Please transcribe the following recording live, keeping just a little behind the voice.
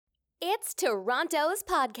It's Toronto's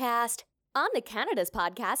podcast on the Canada's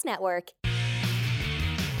Podcast Network.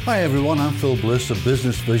 Hi everyone, I'm Phil Bliss, a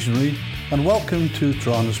business visionary, and welcome to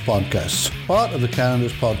Toronto's Podcasts, part of the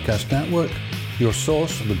Canada's Podcast Network, your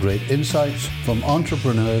source for the great insights from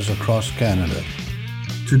entrepreneurs across Canada.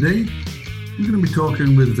 Today, we're going to be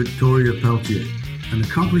talking with Victoria Pelletier, an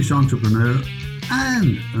accomplished entrepreneur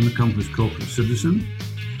and an accomplished corporate citizen,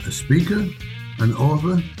 a speaker, an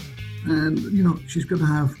author, and, she's going to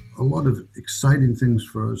have a lot of exciting things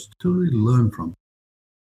for us to really learn from.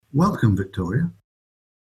 Welcome, Victoria.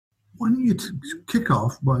 Why don't you kick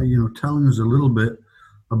off by, telling us a little bit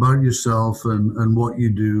about yourself and what you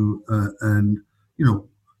do and,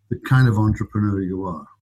 the kind of entrepreneur you are.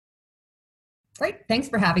 Great. Thanks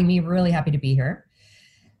for having me. Really happy to be here.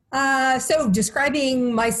 So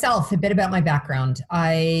describing myself, a bit about my background.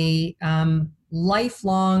 I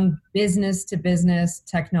lifelong business-to-business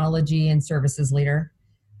technology and services leader.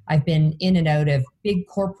 I've been in and out of big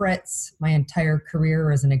corporates my entire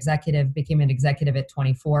career as an executive, became an executive at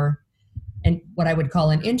 24, and what I would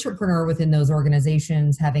call an entrepreneur within those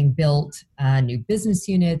organizations, having built new business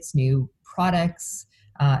units, new products,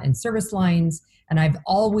 and service lines. And I've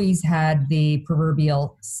always had the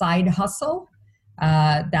proverbial side hustle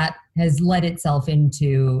that has led itself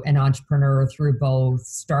into an entrepreneur through both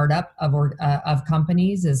startup of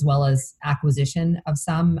companies as well as acquisition of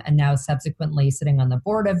some, and now subsequently sitting on the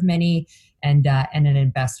board of many and an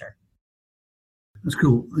investor. That's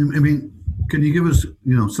cool. I mean, can you give us,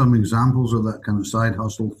 some examples of that kind of side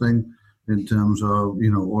hustle thing in terms of,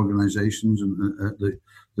 organizations and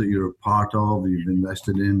that you're a part of, you've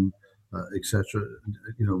invested in, etc.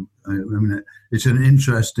 It's an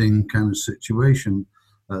interesting kind of situation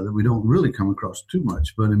that we don't really come across too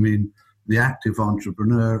much. But I mean, the active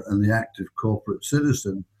entrepreneur and the active corporate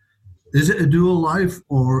citizen, is it a dual life?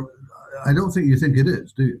 Or I don't think you think it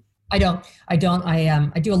is, do you? I don't. I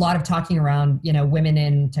do a lot of talking around, women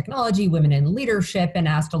in technology, women in leadership, and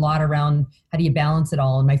asked a lot around how do you balance it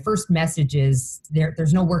all. And my first message is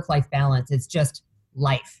there's no work-life balance. It's just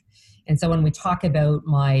life. And so when we talk about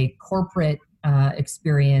my corporate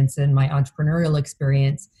experience and my entrepreneurial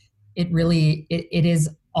experience, it is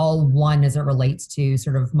all one as it relates to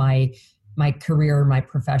sort of my career, my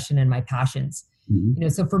profession, and my passions. Mm-hmm.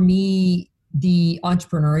 So for me, the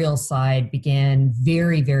entrepreneurial side began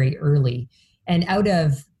very, very early, and out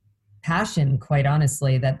of passion, quite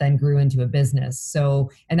honestly, that then grew into a business. So,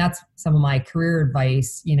 and that's some of my career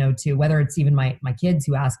advice, to whether it's even my kids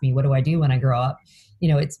who ask me, what do I do when I grow up?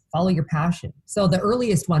 It's follow your passion. So the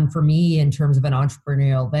earliest one for me in terms of an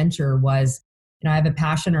entrepreneurial venture was, I have a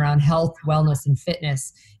passion around health, wellness, and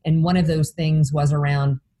fitness. And one of those things was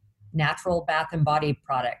around natural bath and body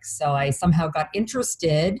products. So I somehow got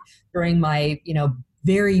interested during my,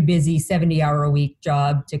 very busy 70-hour-a-week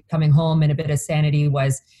job to coming home, and a bit of sanity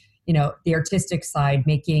was, the artistic side,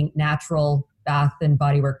 making natural bath and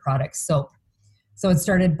bodywork products, soap. So it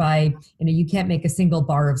started by, you can't make a single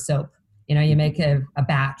bar of soap. You make a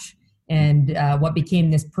batch. And what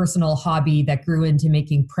became this personal hobby that grew into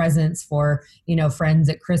making presents for, friends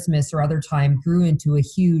at Christmas or other time grew into a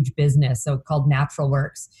huge business, so called Natural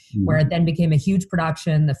Works, mm-hmm. where it then became a huge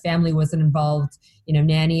production. The family wasn't involved.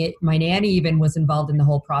 My nanny even was involved in the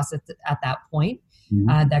whole process at that point.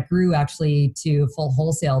 Mm-hmm. That grew actually to full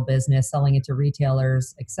wholesale business, selling it to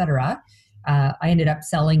retailers, et cetera. I ended up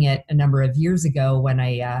selling it a number of years ago when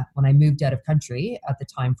I moved out of country at the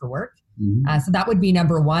time for work. Mm-hmm. So that would be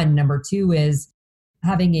number one. Number two is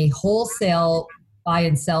having a wholesale buy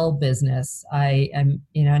and sell business. I am,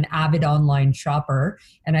 an avid online shopper,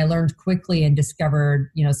 and I learned quickly and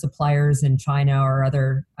discovered, suppliers in China or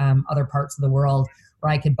other parts of the world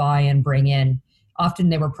where I could buy and bring in. Often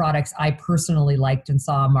they were products I personally liked and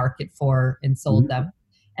saw a market for and sold mm-hmm. them.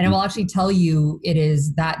 And I will actually tell you, it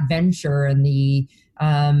is that venture and the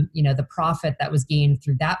profit that was gained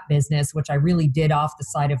through that business, which I really did off the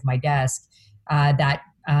side of my desk, that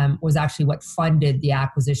was actually what funded the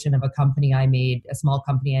acquisition of a small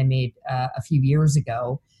company I made a few years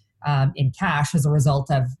ago in cash as a result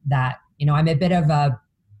of that. I'm a bit of a,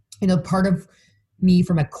 part of me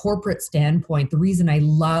from a corporate standpoint, the reason I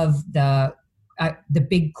love the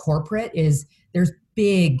big corporate is there's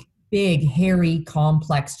big, hairy,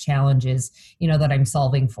 complex challenges, that I'm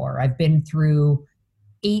solving for. I've been through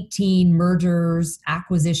 18 mergers,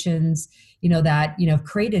 acquisitions, that,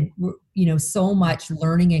 created, so much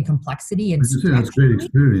learning and complexity. And that's great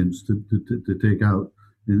experience to take out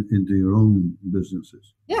into your own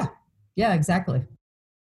businesses. Yeah, exactly.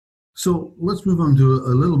 So let's move on to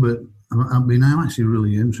a little bit. I'm actually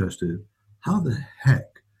really interested. How the heck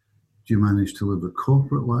do you manage to live a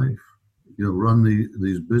corporate life, run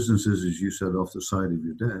these businesses, as you said, off the side of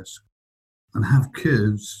your desk, and have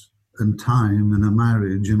kids and time and a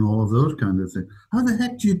marriage and all of those kind of things. How the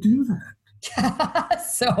heck do you do that?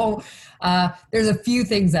 So there's a few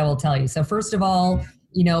things I will tell you. So first of all,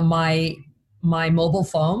 my mobile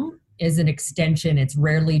phone is an extension. It's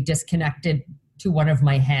rarely disconnected to one of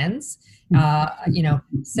my hands.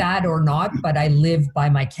 Sad or not, but I live by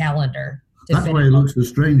my calendar. That's why it looks so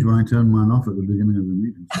strange when I turn mine off at the beginning of the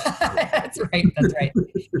meeting. That's right.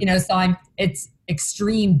 So it's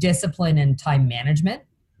extreme discipline and time management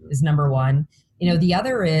is number one. The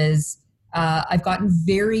other is I've gotten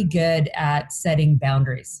very good at setting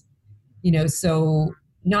boundaries. So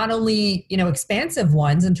not only, expansive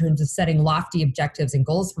ones in terms of setting lofty objectives and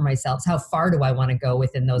goals for myself, how far do I want to go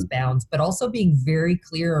within those bounds, but also being very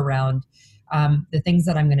clear around the things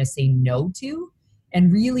that I'm going to say no to,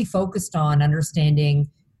 and really focused on understanding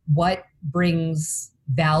what brings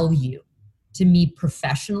value to me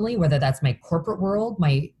professionally, whether that's my corporate world,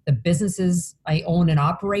 the businesses I own and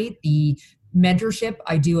operate, the mentorship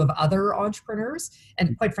I do of other entrepreneurs,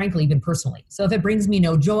 and quite frankly, even personally. So if it brings me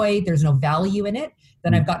no joy, there's no value in it,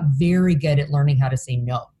 then I've gotten very good at learning how to say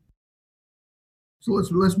no. So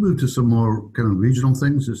let's move to some more kind of regional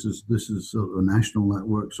things. This is a national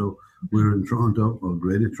network. So we're in Toronto, or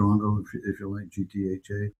Greater Toronto, if you like,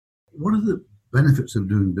 GTHA. What are the benefits of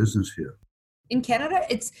doing business here? In Canada,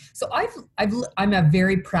 I'm a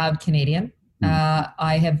very proud Canadian.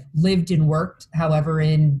 I have lived and worked, however,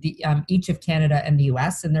 in each of Canada and the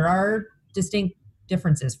US, and there are distinct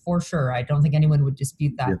differences for sure. I don't think anyone would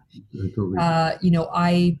dispute that. Yeah,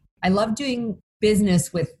 totally. I love doing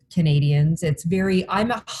business with Canadians.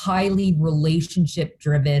 I'm a highly relationship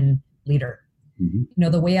driven leader. Mm-hmm.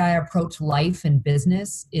 The way I approach life and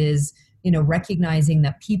business is, recognizing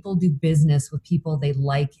that people do business with people they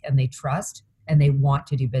like and they trust and they want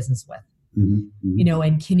to do business with. Mm-hmm.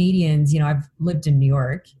 And Canadians, I've lived in New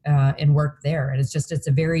York and worked there, and it's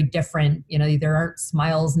a very different, there aren't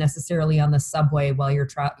smiles necessarily on the subway while you're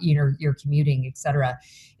commuting, et cetera.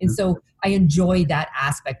 And so I enjoy that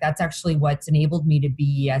aspect. That's actually what's enabled me to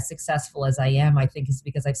be as successful as I am, I think, is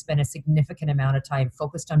because I've spent a significant amount of time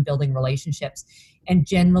focused on building relationships. And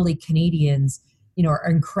generally Canadians,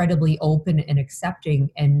 are incredibly open and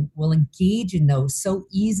accepting and will engage in those so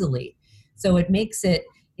easily. So it makes it,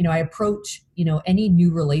 I approach, any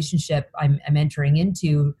new relationship I'm entering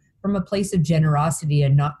into from a place of generosity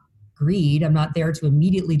and not greed. I'm not there to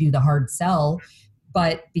immediately do the hard sell,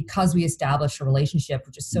 but because we establish a relationship,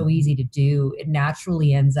 which is so easy to do, it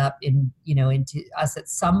naturally ends up into us at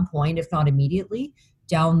some point, if not immediately,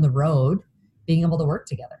 down the road, being able to work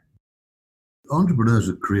together. Entrepreneurs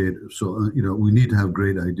are creative, so we need to have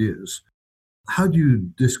great ideas. How do you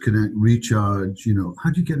disconnect, recharge? How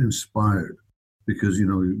do you get inspired? Because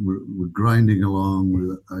we're grinding along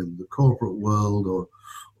with the corporate world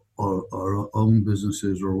or our own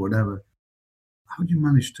businesses or whatever. How do you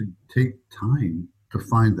manage to take time to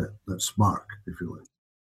find that spark, if you like?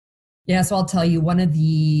 Yeah, so I'll tell you, one of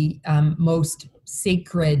the most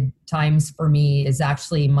sacred times for me is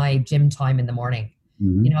actually my gym time in the morning.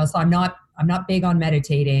 Mm-hmm. So I'm not big on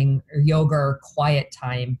meditating or yoga or quiet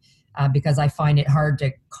time because I find it hard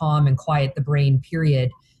to calm and quiet the brain, period.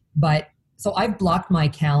 But so I've blocked my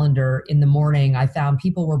calendar in the morning. I found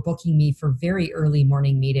people were booking me for very early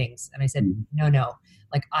morning meetings. And I said, no,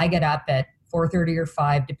 like I get up at 4:30 or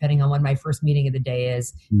 5, depending on when my first meeting of the day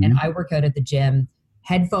is. Mm-hmm. And I work out at the gym,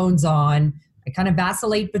 headphones on. I kind of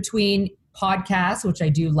vacillate between podcasts, which I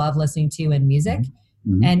do love listening to, and music.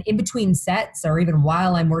 Mm-hmm. And in between sets, or even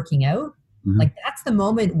while I'm working out, like that's the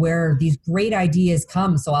moment where these great ideas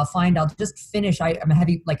come. So I'll just finish. I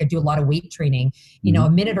do a lot of weight training, a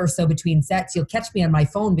minute or so between sets. You'll catch me on my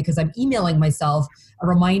phone because I'm emailing myself a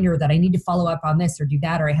reminder that I need to follow up on this or do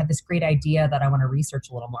that, or I had this great idea that I want to research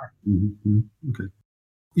a little more. Mm-hmm. Okay.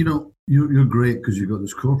 You're great because you've got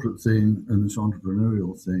this corporate thing and this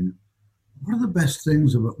entrepreneurial thing. What are the best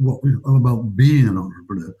things about being an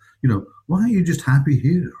entrepreneur? Why aren't you just happy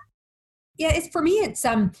here? Yeah, for me,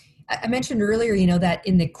 I mentioned earlier, that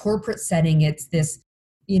in the corporate setting, it's this,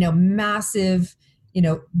 massive,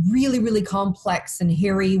 really, really complex and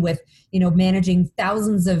hairy with, managing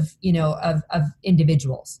thousands of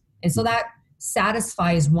individuals. And so that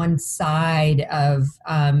satisfies one side of,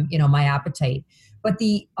 my appetite. But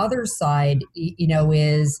the other side,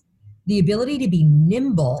 is the ability to be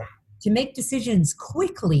nimble, to make decisions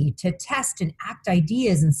quickly, to test and act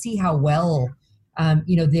ideas and see how well,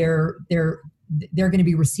 they're going to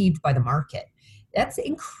be received by the market. That's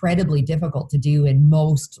incredibly difficult to do in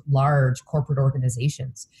most large corporate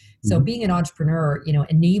organizations. So being an entrepreneur,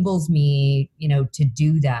 enables me, to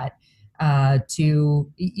do that.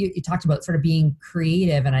 you talked about sort of being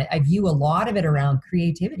creative, and I view a lot of it around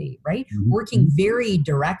creativity, right? Mm-hmm. Working very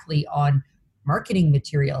directly on marketing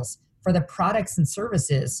materials for the products and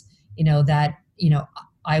services, that,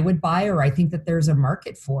 I would buy, or I think that there's a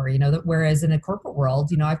market for, that whereas in a corporate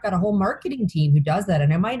world, I've got a whole marketing team who does that,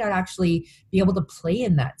 and I might not actually be able to play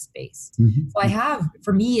in that space. Mm-hmm. So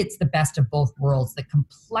for me, it's the best of both worlds, the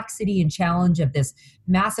complexity and challenge of this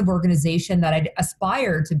massive organization that I'd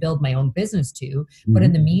aspire to build my own business to. Mm-hmm. But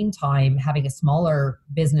in the meantime, having a smaller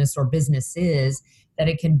business or businesses that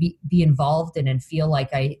it can be involved in and feel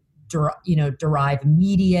like I derive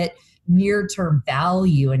immediate near-term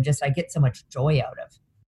value, and just I get so much joy out of.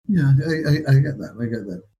 Yeah, I get that. I get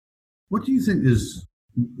that. What do you think is,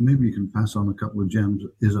 maybe you can pass on a couple of gems,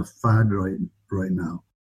 is a fad right now,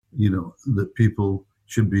 that people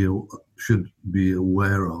should be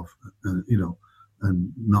aware of,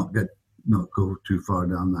 and not go too far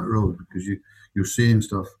down that road, because you're seeing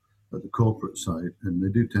stuff at the corporate side, and they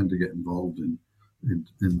do tend to get involved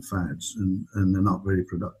in fads, and they're not very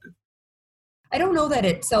productive. I don't know that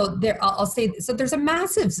I'll say, so there's a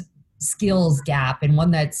massive skills gap, and one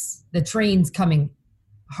that's the train's coming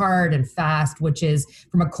hard and fast, which is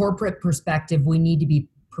from a corporate perspective, we need to be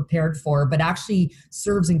prepared for, but actually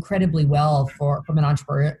serves incredibly well from an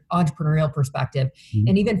entrepreneurial perspective. Mm-hmm.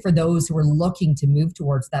 And even for those who are looking to move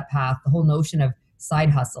towards that path, the whole notion of side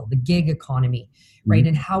hustle, the gig economy, right? Mm-hmm.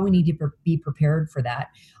 And how we need to be prepared for that.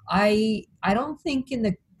 I don't think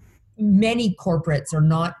many corporates are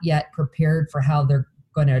not yet prepared for how they're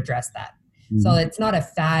going to address that. Mm-hmm. So it's not a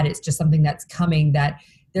fad. It's just something that's coming, that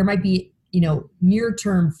there might be,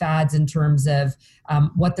 near-term fads in terms of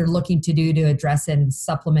what they're looking to do to address and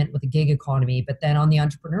supplement with the gig economy. But then on the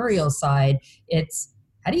entrepreneurial side, it's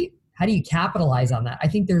how do you capitalize on that? I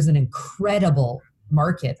think there's an incredible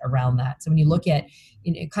market around that. So when you look at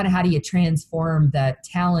kind of how do you transform the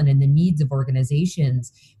talent and the needs of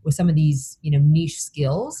organizations with some of these, niche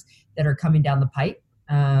skills that are coming down the pipe,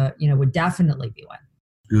 would definitely be one.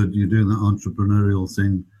 Good. You're doing the entrepreneurial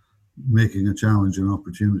thing, making a challenge an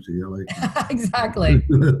opportunity. I like that. Exactly.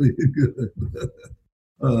 Really good.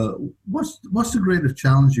 What's the greatest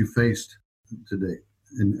challenge you faced today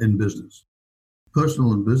in business?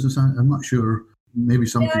 Personal and business, I'm not sure. Maybe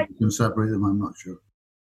some people can separate them, I'm not sure.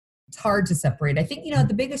 It's hard to separate. I think,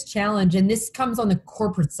 the biggest challenge, and this comes on the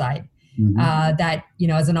corporate side, mm-hmm. That,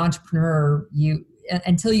 as an entrepreneur,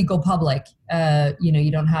 until you go public,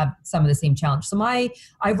 you don't have some of the same challenge. So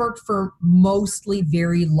I've worked for mostly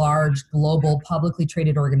very large global publicly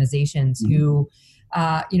traded organizations, mm-hmm. who,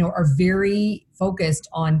 are very focused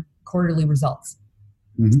on quarterly results.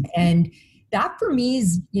 Mm-hmm. And that for me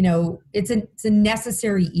is, it's a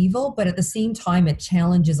necessary evil, but at the same time, it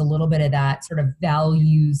challenges a little bit of that sort of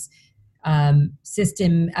values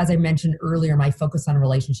system. As I mentioned earlier, my focus on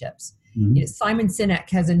relationships. Mm-hmm. Simon Sinek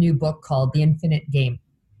has a new book called The Infinite Game,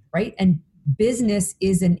 right? And business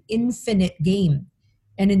is an infinite game.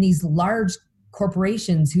 And in these large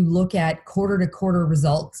corporations who look at quarter-to-quarter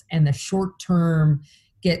results, and the short term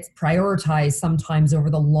gets prioritized sometimes over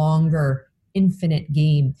the longer infinite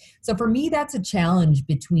game. So for me, that's a challenge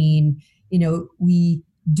between, we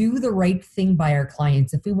do the right thing by our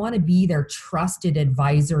clients. If we want to be their trusted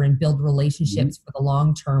advisor and build relationships, mm-hmm. for the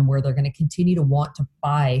long term where they're going to continue to want to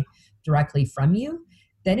buy directly from you,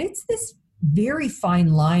 then it's this very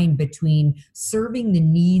fine line between serving the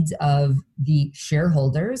needs of the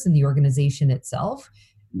shareholders and the organization itself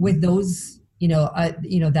with those,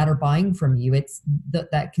 that are buying from you. It's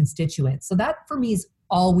that constituent. So that for me has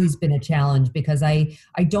always been a challenge, because I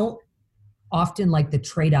don't often like the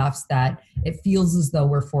trade-offs that it feels as though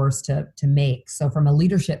we're forced to make. So from a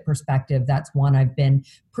leadership perspective, that's one I've been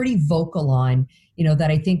pretty vocal on,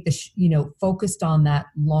 that I think focused on that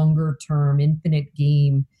longer term infinite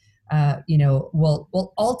game,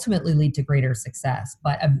 will ultimately lead to greater success,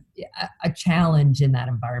 but a challenge in that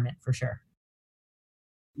environment for sure.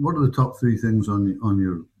 What are the top three things on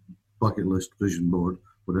your bucket list, vision board,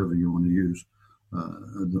 whatever you want to use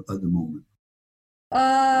at the moment?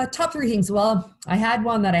 Top three things. Well, I had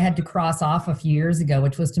one that I had to cross off a few years ago,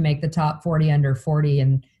 which was to make the top 40 under 40.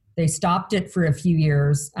 And they stopped it for a few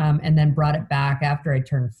years, and then brought it back after I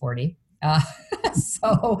turned 40. But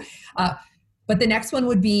the next one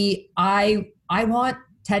would be, I want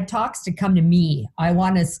TED Talks to come to me. I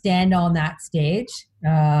want to stand on that stage,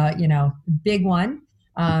 big one.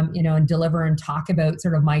 And deliver and talk about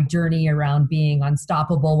sort of my journey around being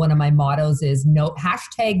unstoppable. One of my mottos is no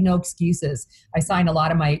excuses. I sign a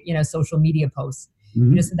lot of my, social media posts.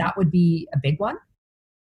 Mm-hmm. So that would be a big one.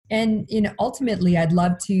 And, ultimately I'd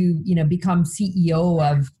love to, become CEO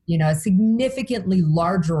of, a significantly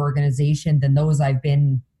larger organization than those I've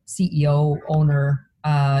been CEO owner,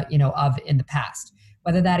 of in the past,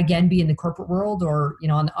 whether that again be in the corporate world or,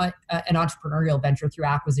 on an entrepreneurial venture through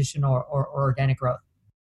acquisition or organic growth.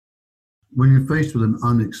 When you're faced with an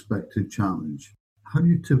unexpected challenge, how do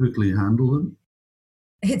you typically handle them?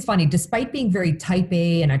 It's funny, despite being very type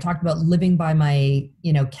A, and I talked about living by my,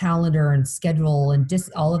 calendar and schedule and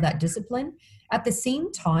all of that discipline, at the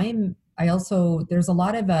same time, there's a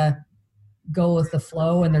lot of go with the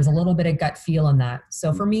flow, and there's a little bit of gut feel in that.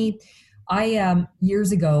 So for me, I,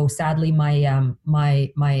 years ago, sadly, my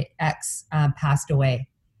ex passed away,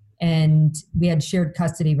 and we had shared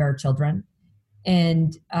custody of our children.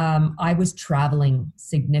 And I was traveling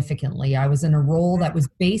significantly. I was in a role that was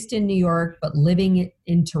based in New York, but living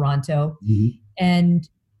in Toronto. Mm-hmm. And,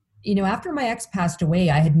 after my ex passed away,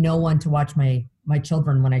 I had no one to watch my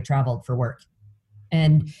children when I traveled for work.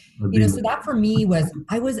 And, so that for me was,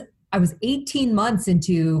 I was 18 months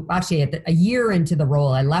into, actually a year into the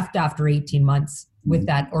role. I left after 18 months with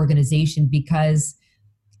that organization because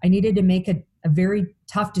I needed to make a very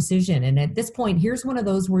tough decision. And at this point, here's one of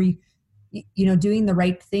those where doing the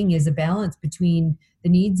right thing is a balance between the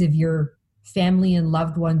needs of your family and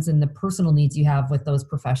loved ones and the personal needs you have with those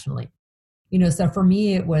professionally. So for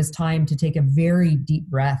me, it was time to take a very deep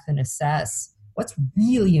breath and assess what's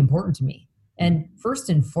really important to me. And first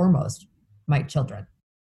and foremost, my children.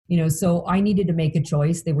 So I needed to make a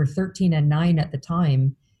choice. They were 13 and 9 at the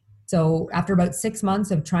time. So after about 6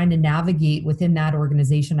 months of trying to navigate within that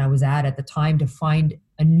organization I was at the time to find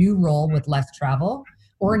a new role with less travel,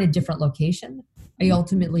 or in a different location, I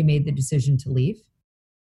ultimately made the decision to leave.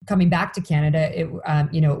 Coming back to Canada, it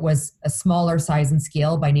was a smaller size and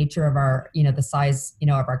scale by nature of our, the size,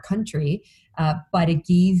 of our country, but it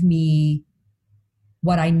gave me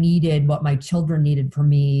what I needed, what my children needed from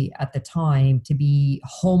me at the time, to be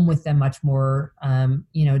home with them much more,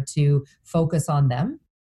 to focus on them.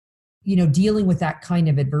 Dealing with that kind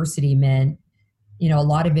of adversity meant, a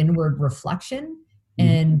lot of inward reflection,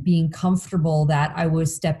 and being comfortable that I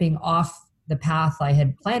was stepping off the path I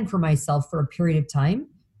had planned for myself for a period of time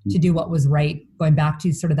to do what was right, going back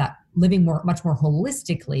to sort of that living much more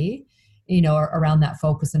holistically, around that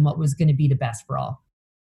focus and what was going to be the best for all.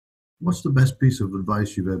 What's the best piece of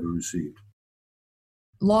advice you've ever received?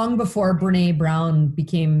 Long before Brené Brown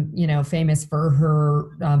became, famous for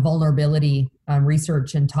her vulnerability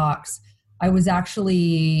research and talks, I was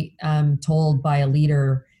actually told by a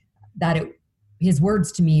leader that his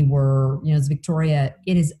words to me were, Victoria,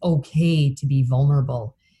 it is okay to be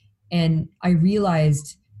vulnerable. And I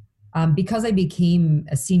realized because I became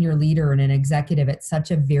a senior leader and an executive at such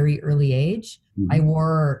a very early age, I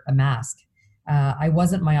wore a mask. I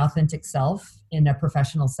wasn't my authentic self in a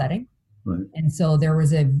professional setting. Right. And so there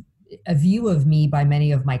was a view of me by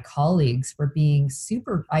many of my colleagues for being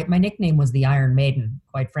my nickname was the Iron Maiden,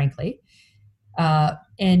 quite frankly.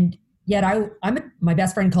 And yet my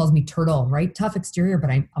best friend calls me Turtle, right? Tough exterior, but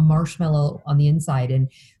I'm a marshmallow on the inside. And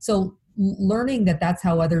so learning that that's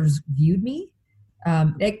how others viewed me,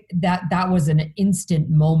 that was an instant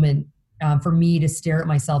moment for me to stare at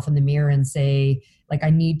myself in the mirror and say, like,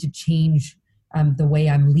 I need to change the way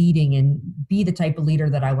I'm leading and be the type of leader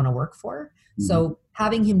that I want to work for. Mm-hmm. So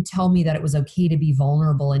having him tell me that it was okay to be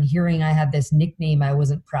vulnerable and hearing I had this nickname I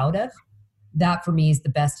wasn't proud of, that for me is the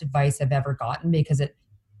best advice I've ever gotten, because it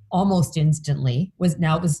almost instantly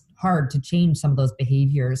it was hard to change some of those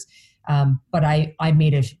behaviors. But I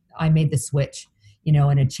made the switch,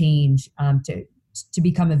 and a change to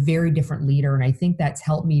become a very different leader. And I think that's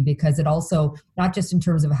helped me because it also, not just in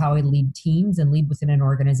terms of how I lead teams and lead within an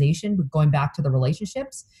organization, but going back to the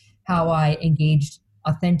relationships, how I engaged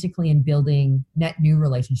authentically in building net new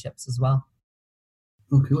relationships as well.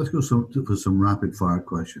 Okay, let's go for some rapid fire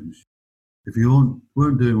questions. If you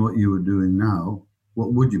weren't doing what you were doing now,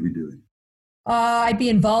 what would you be doing? I'd be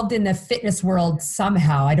involved in the fitness world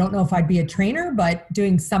somehow. I don't know if I'd be a trainer, but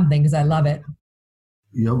doing something because I love it.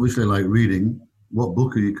 You obviously like reading. What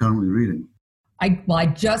book are you currently reading? I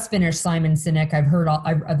just finished Simon Sinek.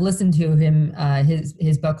 I've listened to him,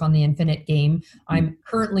 his book on the Infinite Game. I'm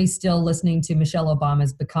currently still listening to Michelle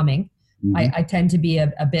Obama's Becoming. Mm-hmm. I tend to be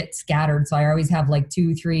a bit scattered, so I always have like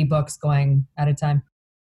 2-3 books going at a time.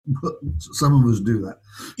 Some of us do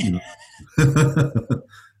that.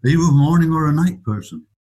 Are you a morning or a night person?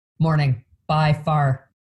 Morning, by far.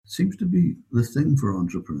 Seems to be the thing for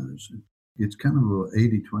entrepreneurs. It's kind of a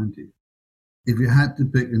 80-20. If you had to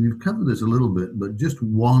pick, and you've covered this a little bit, but just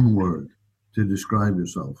one word to describe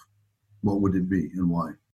yourself, what would it be and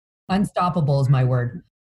why? Unstoppable is my word.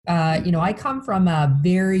 I come from a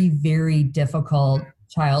very, very difficult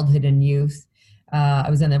childhood and youth. I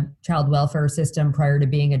was in the child welfare system prior to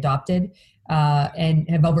being adopted, and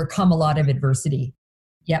have overcome a lot of adversity.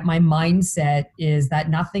 Yet my mindset is that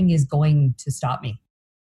nothing is going to stop me.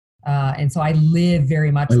 And so I live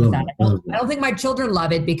very much with that. I don't think my children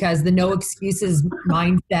love it because the no excuses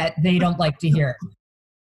mindset, they don't like to hear.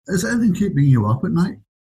 Is anything keeping you up at night?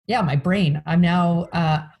 Yeah, my brain. I'm now,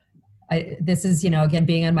 this is, again,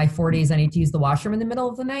 being in my 40s, I need to use the washroom in the middle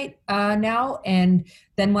of the night now. And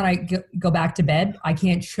then when I go back to bed, I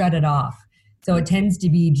can't shut it off. So it tends to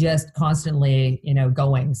be just constantly,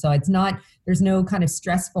 going. So there's no kind of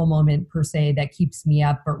stressful moment per se that keeps me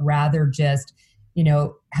up, but rather just,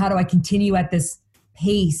 how do I continue at this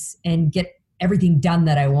pace and get everything done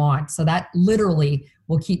that I want? So that literally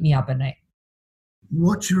will keep me up at night.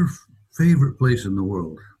 What's your favorite place in the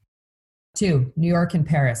world? 2, New York and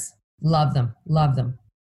Paris. Love them. Love them.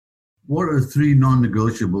 What are 3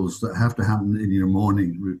 non-negotiables that have to happen in your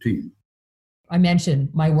morning routine? I mentioned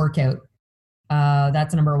my workout.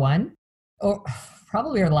 That's number 1. Or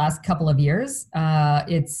probably over the last couple of years,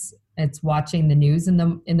 it's watching the news in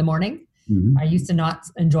the morning. Mm-hmm. I used to not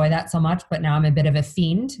enjoy that so much, but now I'm a bit of a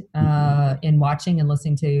fiend in watching and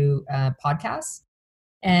listening to podcasts.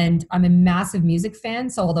 And I'm a massive music fan.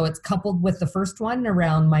 So although it's coupled with the first one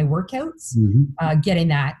around my workouts, getting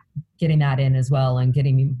that in as well and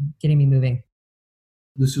getting me moving.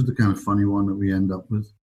 This is the kind of funny one that we end up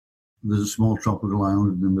with. There's a small tropical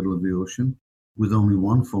island in the middle of the ocean with only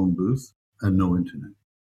one phone booth and no internet.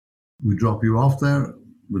 We drop you off there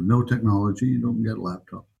with no technology. You don't get a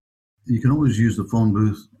laptop. You can always use the phone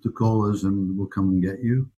booth to call us and we'll come and get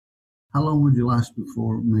you. How long would you last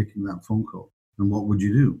before making that phone call? And what would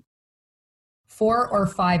you do? 4 or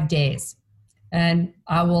 5 days. And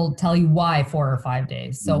I will tell you why 4 or 5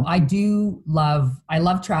 days. So I love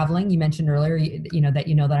traveling. You mentioned earlier,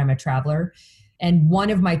 that I'm a traveler. And one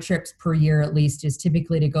of my trips per year, at least, is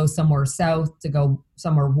typically to go somewhere south, to go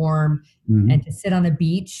somewhere warm, and to sit on a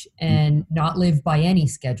beach and not live by any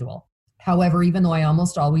schedule. However, even though I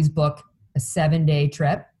almost always book a 7-day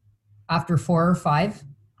trip, after 4 or 5,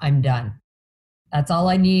 I'm done. That's all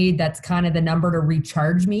I need. That's kind of the number to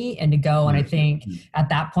recharge me and to go. And I think at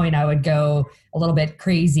that point I would go a little bit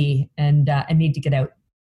crazy and need to get out.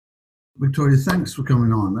 Victoria, thanks for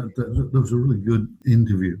coming on. That was a really good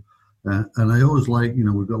interview. And I always like,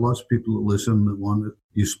 we've got lots of people that listen that want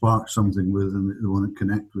you spark something with and they want to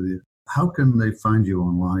connect with you. How can they find you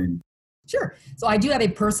online? Sure. So I do have a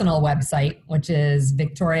personal website, which is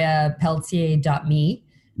victoriapeltier.me.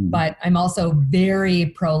 But I'm also very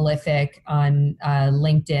prolific on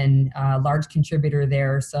LinkedIn, large contributor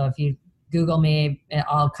there. So if you Google me,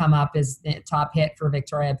 I'll come up as the top hit for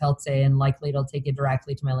Victoria Peltier, and likely it'll take you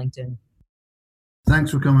directly to my LinkedIn. Thanks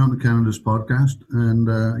for coming on the Canada's podcast. And,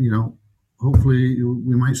 hopefully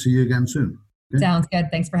we might see you again soon. Okay? Sounds good.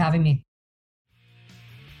 Thanks for having me.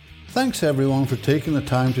 Thanks, everyone, for taking the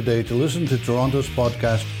time today to listen to Toronto's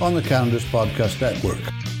podcast on the Canada's Podcast Network.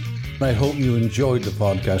 I hope you enjoyed the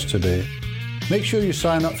podcast today. Make sure you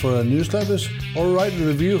sign up for our newsletters or write a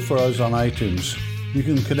review for us on iTunes. You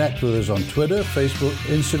can connect with us on Twitter, Facebook,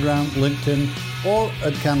 Instagram, LinkedIn, or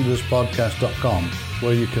at canadaspodcast.com,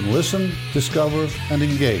 where you can listen, discover, and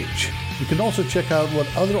engage. You can also check out what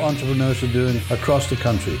other entrepreneurs are doing across the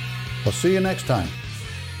country. I'll see you next time.